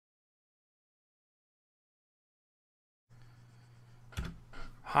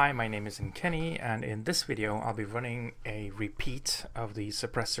Hi, my name is Kenny, and in this video I'll be running a repeat of the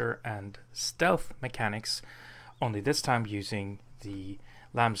suppressor and stealth mechanics, only this time using the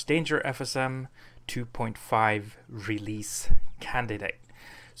LAMBS Danger.fsm 2.5 release candidate.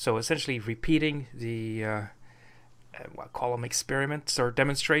 So essentially repeating the call them experiments or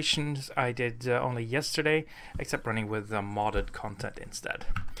demonstrations I did only yesterday, except running with modded content instead.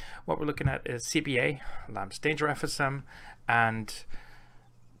 What we're looking at is CBA, LAMBS Danger.fsm, and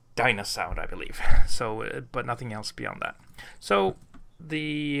Dynasound, I believe. So, but nothing else beyond that. So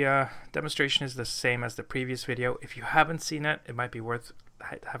the demonstration is the same as the previous video. If you haven't seen it, it might be worth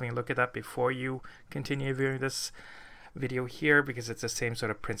having a look at that before you continue viewing this video here, because it's the same sort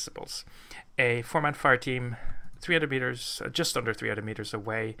of principles. A four-man fire team, 300 meters, just under 300 meters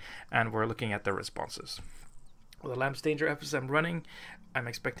away, and we're looking at the responses. With the LAMBS Danger.fsm running, I'm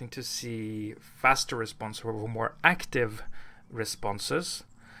expecting to see faster response or more active responses,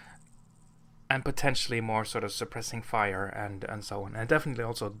 and potentially more sort of suppressing fire and so on, and definitely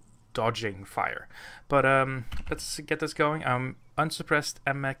also dodging fire. But let's get this going. Unsuppressed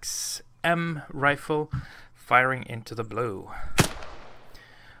MXM rifle firing into the blue.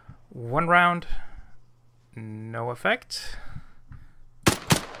 One round, no effect.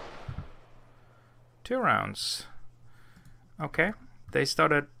 2 rounds. Okay, they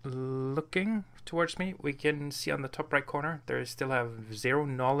started looking towards me. We can see on the top right corner they still have zero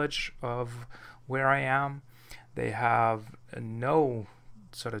knowledge of where I am. They have no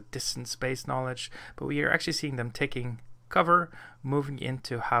sort of distance-based knowledge, but we are actually seeing them taking cover, moving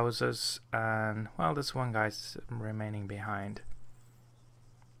into houses, and well, this one guy's remaining behind.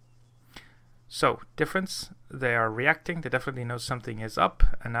 So difference, they are reacting, they definitely know something is up,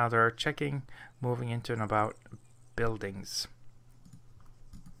 and now they're checking, moving into and about buildings.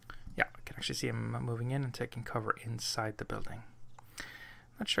 Yeah, I can actually see him moving in and taking cover inside the building.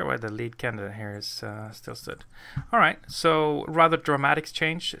 Not sure why the lead candidate here is still stood. All right, so rather dramatic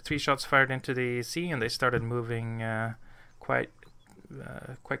change. 3 shots fired into the sea, and they started moving quite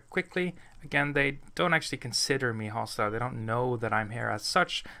quickly. Again, they don't actually consider me hostile. They don't know that I'm here as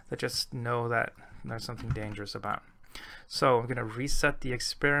such. They just know that there's something dangerous about. So I'm going to reset the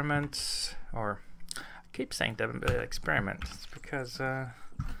experiment, or I keep saying experiment. It's because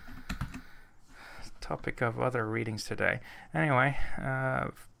topic of other readings today. Anyway,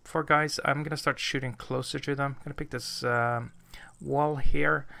 for guys, I'm going to start shooting closer to them. I'm going to pick this wall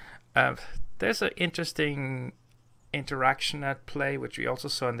here. There's an interesting interaction at play, which we also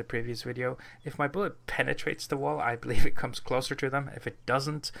saw in the previous video. If my bullet penetrates the wall, I believe it comes closer to them. If it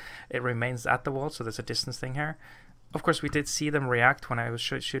doesn't, it remains at the wall, so there's a distance thing here. Of course, we did see them react when I was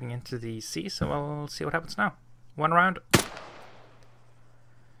shooting into the sea, so we'll see what happens now. 1 round.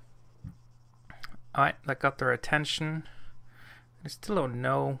 Alright, that got their attention. I still don't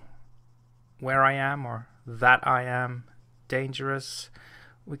know where I am or that I am dangerous.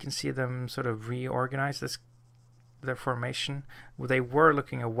 We can see them sort of reorganize their formation. They were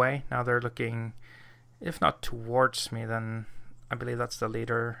looking away, now they're looking, if not towards me, then I believe that's the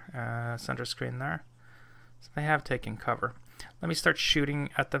leader center screen there. So they have taken cover. Let me start shooting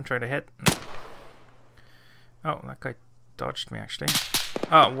at them, trying to hit. Oh, that guy dodged me actually.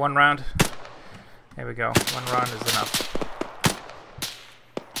 Oh, 1 round. Here we go. 1 round is enough.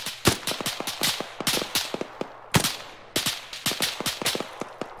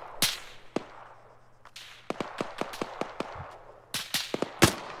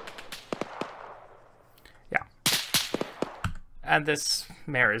 Yeah. And this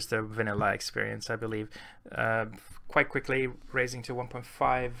mirrors the vanilla experience, I believe. Quite quickly raising to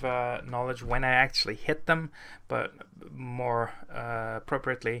 1.5 knowledge when I actually hit them, but more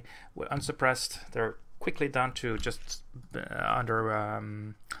appropriately, unsuppressed, they're quickly down to just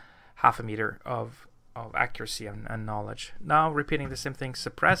under half a meter of accuracy and knowledge. Now repeating the same thing,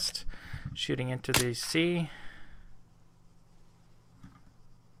 suppressed, shooting into the sea.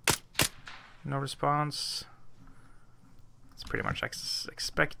 No response. It's pretty much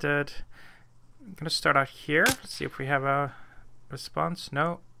expected. I'm going to start out here, see if we have a response.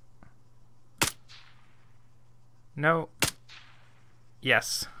 No. No.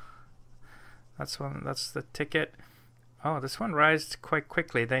 Yes. That's the ticket. Oh, this one rised quite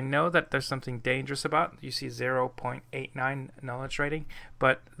quickly. They know that there's something dangerous about. You see 0.89 knowledge rating,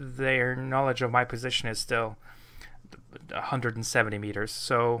 but their knowledge of my position is still 170 meters.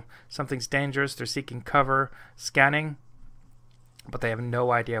 So something's dangerous. They're seeking cover, scanning, but they have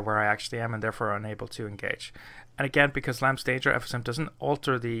no idea where I actually am and therefore are unable to engage. And again, because LAMBS Danger.fsm doesn't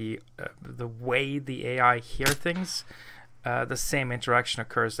alter the way the AI hear things, the same interaction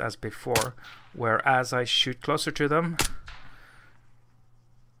occurs as before, where as I shoot closer to them,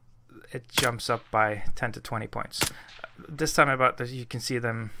 it jumps up by 10 to 20 points. This time about this, you can see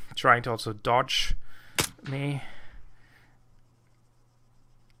them trying to also dodge me,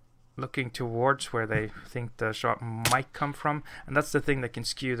 looking towards where they think the shot might come from, and that's the thing that can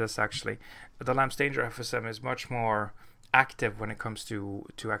skew this. Actually, the LAMBS Danger.fsm is much more active when it comes to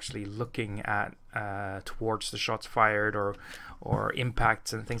actually looking at towards the shots fired or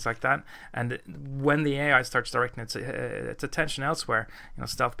impacts and things like that. And when the AI starts directing its attention elsewhere, you know,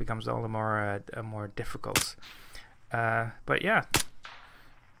 stealth becomes all the more difficult. But yeah,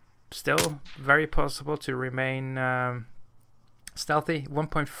 still very possible to remain stealthy.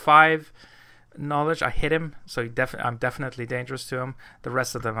 1.5 knowledge. I hit him, so I'm definitely dangerous to him. The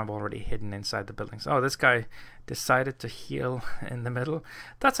rest of them I'm already hidden inside the buildings. Oh, this guy decided to heal in the middle.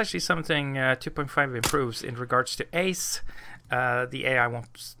 That's actually something 2.5 improves in regards to Ace. The AI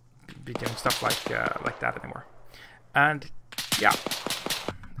won't be doing stuff like that anymore. And yeah,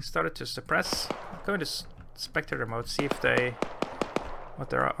 they started to suppress. I'm going to spectator mode, see if what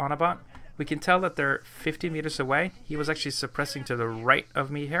they're on about. We can tell that they're 50 meters away. He was actually suppressing to the right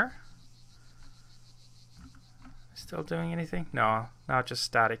of me here. Still doing anything? No, not just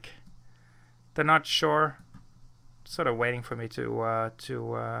static. They're not sure. Sort of waiting for me to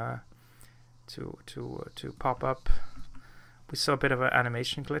pop up. We saw a bit of an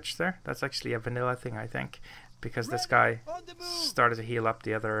animation glitch there. That's actually a vanilla thing, I think, because this guy started to heal up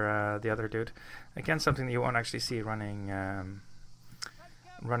the other dude. Again, something that you won't actually see running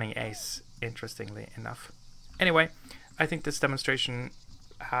Ace, interestingly enough. Anyway, I think this demonstration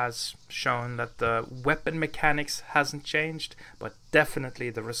has shown that the weapon mechanics hasn't changed, but definitely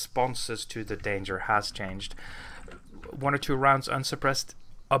the responses to the danger has changed. 1 or 2 rounds unsuppressed,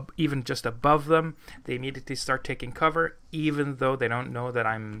 even just above them, they immediately start taking cover, even though they don't know that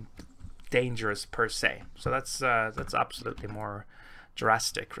I'm dangerous per se. So that's absolutely more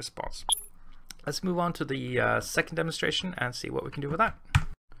drastic response. Let's move on to the second demonstration and see what we can do with that.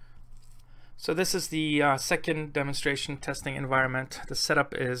 So this is the second demonstration testing environment. The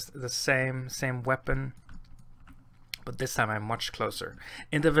setup is the same weapon, but this time I'm much closer.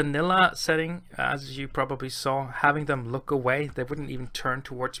 In the vanilla setting, as you probably saw, having them look away, they wouldn't even turn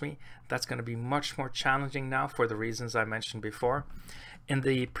towards me. That's going to be much more challenging now for the reasons I mentioned before. In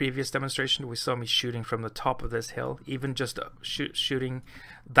the previous demonstration, we saw me shooting from the top of this hill, even just shooting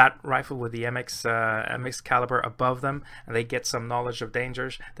that rifle with the MX caliber above them, and they get some knowledge of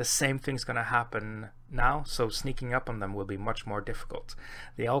dangers. The same thing's going to happen now, so sneaking up on them will be much more difficult.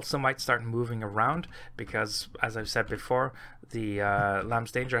 They also might start moving around because, as I've said before, the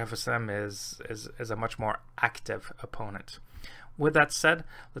LAMBS Danger.fsm is a much more active opponent. With that said,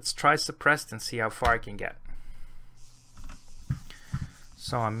 let's try suppressed and see how far I can get.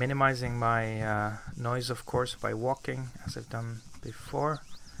 So I'm minimizing my noise, of course, by walking, as I've done before.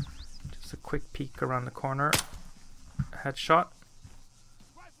 Just a quick peek around the corner. Headshot.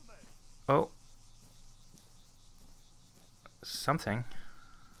 Oh. Something.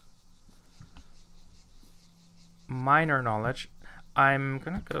 Minor knowledge. I'm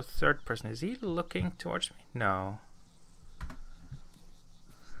gonna go third person. Is he looking towards me? No.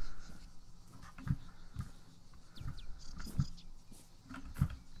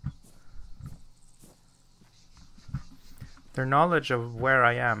 Their knowledge of where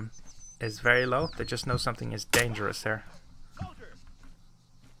I am is very low. They just know something is dangerous there.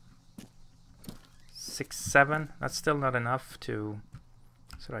 6, 7. That's still not enough to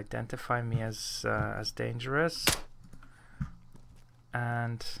sort of identify me as dangerous.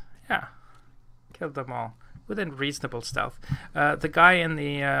 And yeah, killed them all within reasonable stealth. The guy in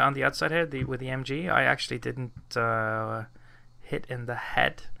the on the outside here, with the MG, I actually didn't hit in the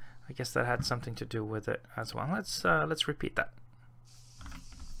head. I guess that had something to do with it as well. Let's repeat that.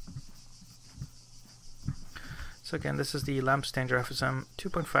 So again, this is the LAMBS Danger.fsm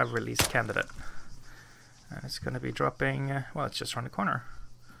 2.5 release candidate. And it's going to be dropping, well, it's just around the corner.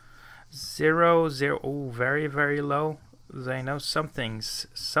 0, 0, oh, very, very low. They know something's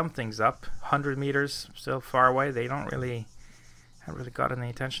up. 100 meters, still far away. They haven't really got any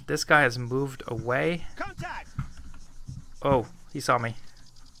attention. This guy has moved away. Contact! Oh, he saw me.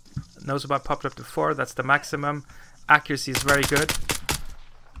 Nose about popped up to 4. That's the maximum. Accuracy is very good.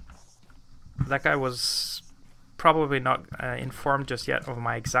 That guy was probably not informed just yet of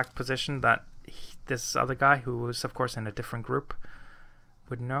my exact position that this other guy, who was of course in a different group,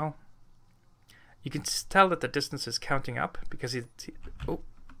 would know. You can tell that the distance is counting up because he's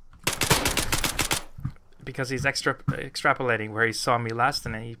extrapolating where he saw me last,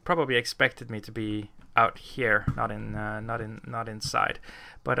 and he probably expected me to be out here, not inside.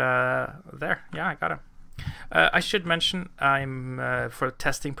 But there, yeah, I got him. I should mention, I'm for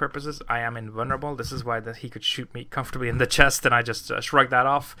testing purposes, I am invulnerable. This is why he could shoot me comfortably in the chest, and I just shrugged that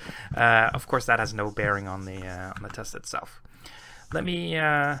off. Of course, that has no bearing on the test itself. Let me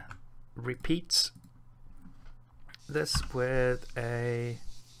repeat this with a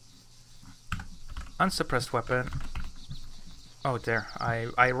unsuppressed weapon. Oh, there!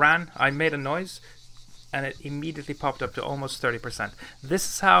 I ran. I made a noise, and it immediately popped up to almost 30%. This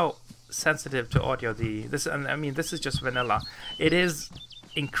is how sensitive to audio and I mean, this is just vanilla. It is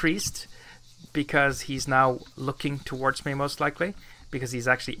increased because he's now looking towards me, most likely, because he's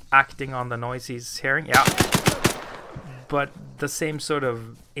actually acting on the noise he's hearing. Yeah, but the same sort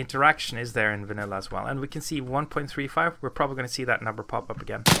of interaction is there in vanilla as well. And we can see 1.35. We're probably going to see that number pop up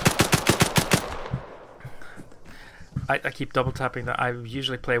again. I keep double tapping that. I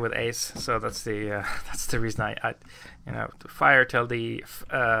usually play with ace, so that's the reason I fire till the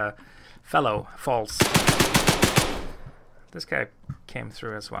fellow falls. This guy came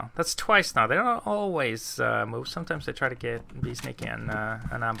through as well. That's twice now. They don't always move. Sometimes they try to be sneaky and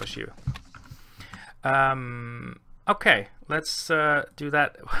ambush you. Okay, let's do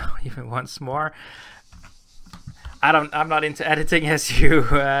that even once more. I'm not into editing, as you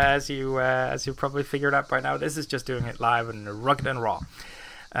probably figured out by now. This is just doing it live and rugged and raw.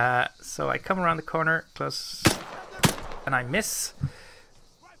 So I come around the corner, close, and I miss.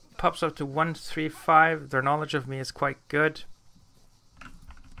 Pops up to 135. Their knowledge of me is quite good.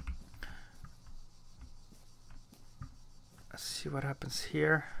 Let's see what happens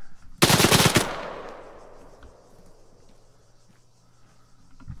here.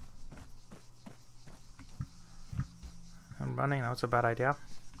 I'm running. That was a bad idea.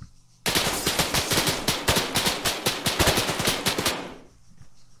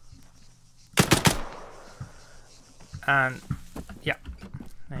 And yeah,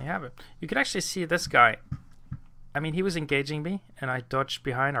 there you have it. You can actually see this guy. I mean, he was engaging me, and I dodged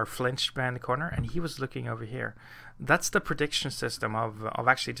behind or flinched behind the corner, and he was looking over here. That's the prediction system of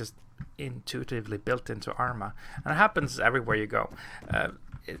actually just intuitively built into Arma, and it happens everywhere you go.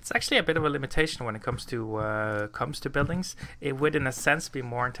 It's actually a bit of a limitation when it comes to buildings. It would, in a sense, be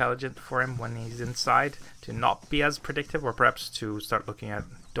more intelligent for him when he's inside to not be as predictive, or perhaps to start looking at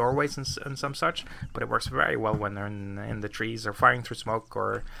doorways and some such. But it works very well when they're in the trees or firing through smoke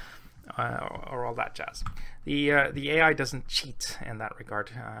or all that jazz. The AI doesn't cheat in that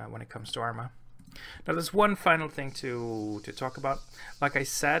regard when it comes to Arma. Now, there's one final thing to talk about. Like I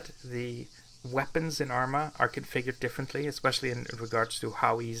said, the weapons in Arma are configured differently, especially in regards to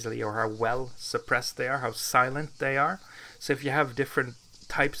how easily or how well suppressed they are, how silent they are. So if you have different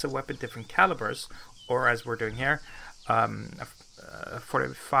types of weapon, different calibers, or as we're doing here, a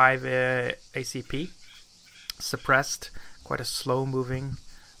 45 ACP, suppressed, quite a slow moving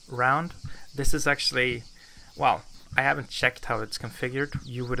round. This is actually, well, I haven't checked how it's configured.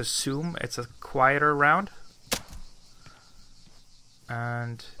 You would assume it's a quieter round.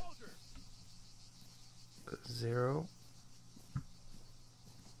 And 0.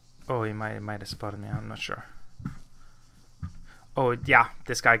 Oh, he might have spotted me. I'm not sure. Oh yeah,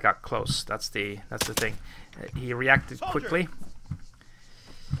 this guy got close. That's the thing. He reacted quickly.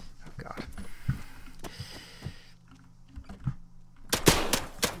 Oh god.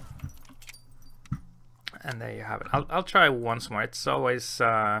 And there you have it. I'll try once more. It's always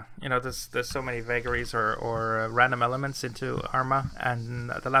there's so many vagaries or random elements into Arma, and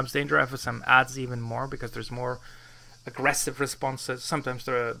the LAMBS Danger.fsm adds even more because there's more aggressive responses. Sometimes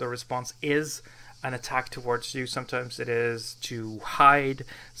the response is an attack towards you. Sometimes it is to hide.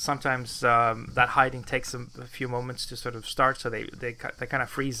 Sometimes that hiding takes a few moments to sort of start, so they kind of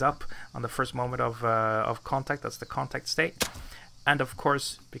freeze up on the first moment of contact. That's the contact state. And of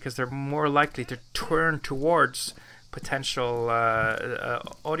course, because they're more likely to turn towards potential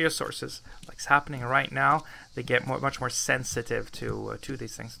audio sources, like it's happening right now, they get much more sensitive to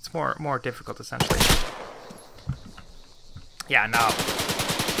these things. It's more difficult, essentially. Yeah, now,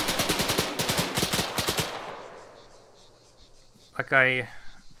 like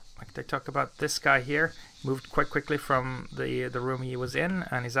they talk about this guy here, moved quite quickly from the room he was in,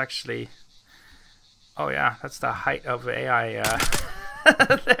 and he's actually. Oh yeah, that's the height of AI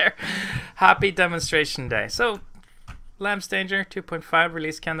there. Happy demonstration day. So, LAMBS Danger 2.5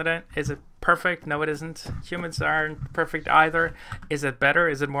 release candidate. Is it perfect? No, it isn't. Humans aren't perfect either. Is it better?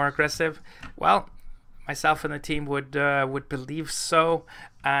 Is it more aggressive? Well, myself and the team would believe so,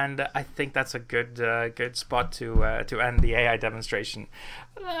 and I think that's a good spot to end the AI demonstration.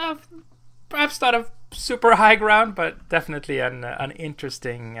 Perhaps not a super high ground, but definitely an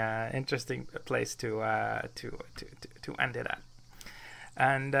interesting place to end it at.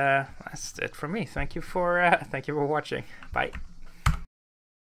 And that's it from me. Thank you for watching. Bye.